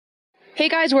Hey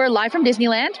guys, we're live from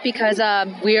Disneyland because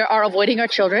we are avoiding our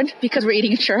children because we're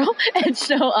eating a churro. And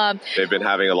so they've been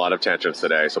having a lot of tantrums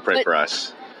today, so pray for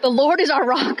us. The Lord is our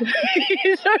rock.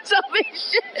 He's our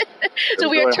salvation. So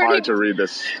we are turning hard to read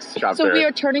this chapter. So we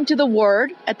are turning to the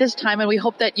Word at this time, and we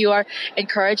hope that you are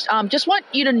encouraged. Just want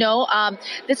you to know,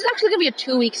 this is actually going to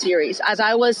be a 2-week series. As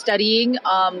I was studying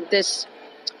this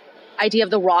idea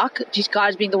of the rock, God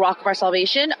as being the rock of our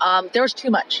salvation, there was too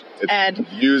much.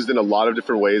 It's used in a lot of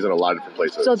different ways in a lot of different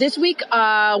places. So this week,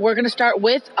 we're going to start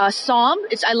with a psalm.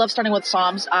 I love starting with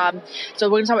psalms. So we're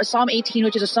going to start with Psalm 18,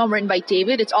 which is a psalm written by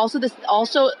David. It's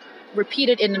also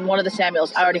repeated in one of the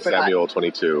Samuels. I already forgot. Samuel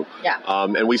 22. Yeah.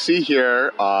 And we see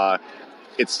here,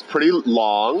 it's pretty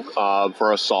long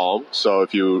for a psalm. So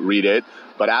if you read it,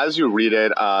 but as you read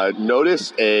it,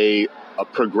 notice a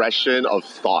progression of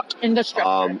thought in the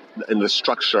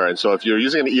structure. And so if you're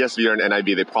using an ESV or an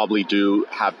NIV, they probably do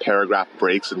have paragraph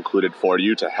breaks included for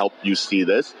you to help you see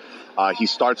this. He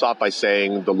starts off by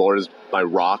saying, the Lord is my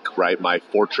rock, right? My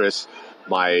fortress,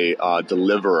 my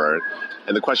deliverer.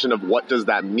 And the question of what does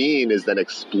that mean is then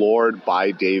explored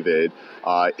by David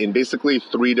in basically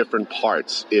 3 different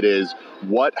parts. It is,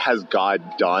 what has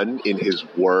God done in his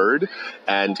word?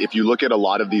 And if you look at a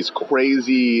lot of these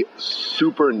crazy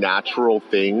supernatural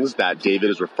things that David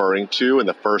is referring to in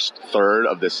the first third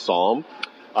of this psalm,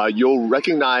 you'll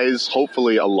recognize,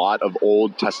 hopefully, a lot of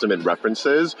Old Testament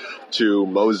references to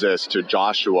Moses, to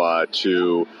Joshua,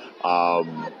 to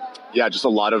just a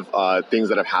lot of things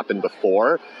that have happened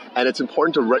before. And it's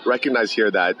important to recognize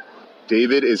here that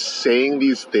David is saying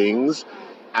these things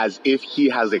as if he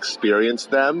has experienced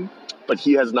them, but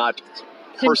he has not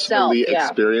personally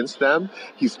experienced them.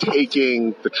 He's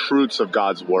taking the truths of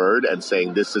God's word and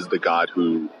saying, this is the God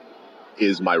who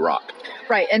is my rock.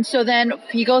 Right. And so then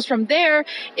he goes from there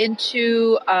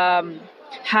into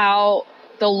how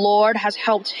the Lord has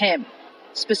helped him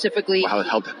specifically.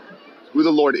 Who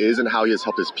the Lord is and how he has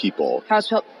helped his people.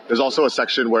 There's also a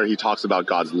section where he talks about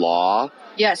God's law.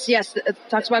 Yes. It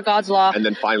talks about God's law. And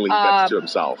then finally he gets to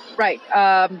himself. Right.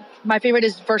 My favorite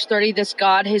is verse 30. This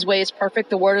God, his way is perfect.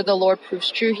 The word of the Lord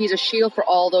proves true. He's a shield for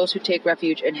all those who take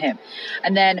refuge in him.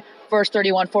 And then verse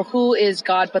 31, for who is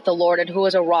God but the Lord, and who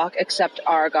is a rock except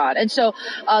our God? And so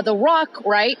the rock,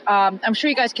 right, I'm sure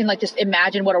you guys can just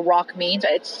imagine what a rock means.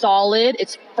 It's solid,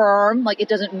 it's firm, it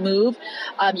doesn't move.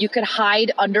 You could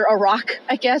hide under a rock,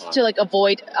 I guess, to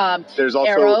avoid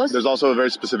arrows. There's also a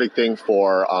very specific thing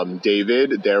for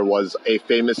David. There was a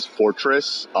famous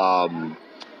fortress, Moriah,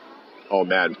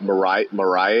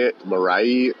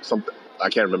 something. I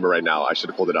can't remember right now. I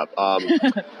should have pulled it up.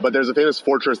 But there's a famous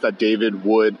fortress that David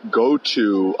would go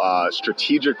to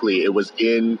strategically. It was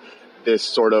in this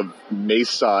sort of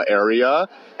mesa area,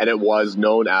 and it was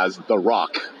known as the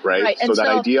Rock, right? So that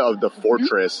idea of the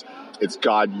fortress, it's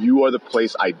God, you are the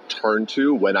place I turn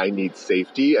to when I need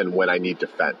safety and when I need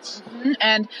defense.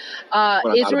 And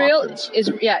Israel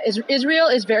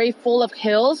is very full of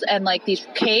hills and these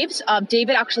caves.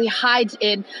 David actually hides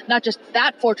in not just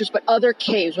that fortress, but other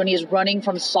caves when he is running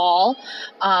from Saul.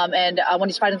 And when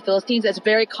he's fighting the Philistines, it's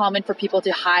very common for people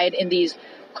to hide in these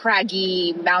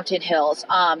craggy mountain hills.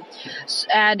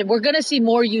 And we're going to see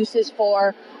more uses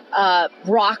for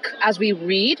rock as we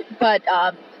read, but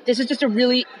this is just a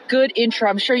really good intro.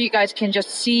 I'm sure you guys can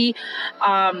just see,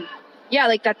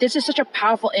 that this is such a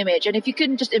powerful image. And if you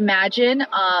can just imagine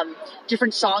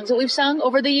different songs that we've sung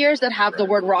over the years that have the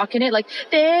word rock in it,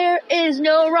 there is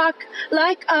no rock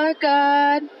like our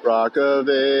God. Rock of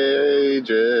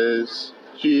ages,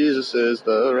 Jesus is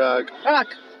the rock.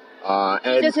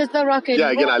 Jesus is the rock.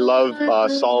 Again, I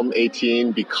love Psalm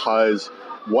 18 because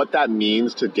what that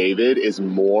means to David is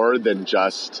more than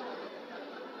just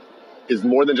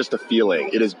a feeling.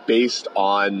 It is based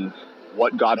on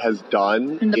what God has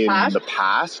done in the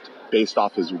past, based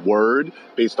off his word,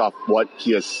 based off what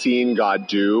he has seen God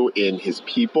do in his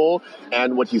people,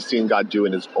 and what he's seen God do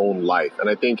in his own life. And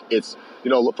I think it's,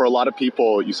 for a lot of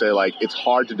people, you say it's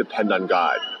hard to depend on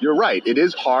God. You're right. It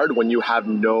is hard when you have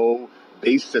no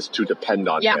basis to depend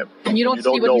on him. And you don't see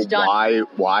what he's done.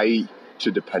 Why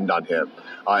to depend on him.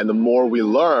 And the more we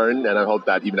learn, and I hope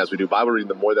that even as we do Bible reading,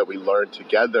 the more that we learn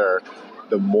together,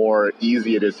 the more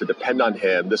easy it is to depend on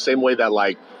him. The same way that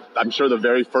I'm sure the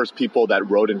very first people that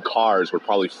rode in cars were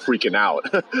probably freaking out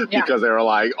because they were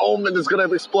like, oh man, this is going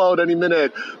to explode any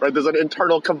minute, right? There's an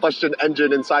internal combustion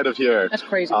engine inside of here. That's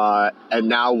crazy. And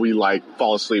now we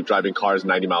fall asleep driving cars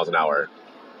 90 miles an hour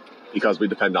because we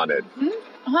depend on it.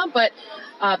 But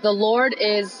the Lord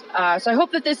is, so I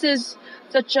hope that this is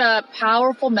such a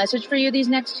powerful message for you these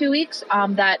next 2 weeks,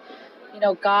 that,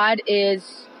 God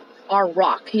is our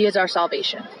rock. He is our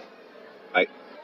salvation.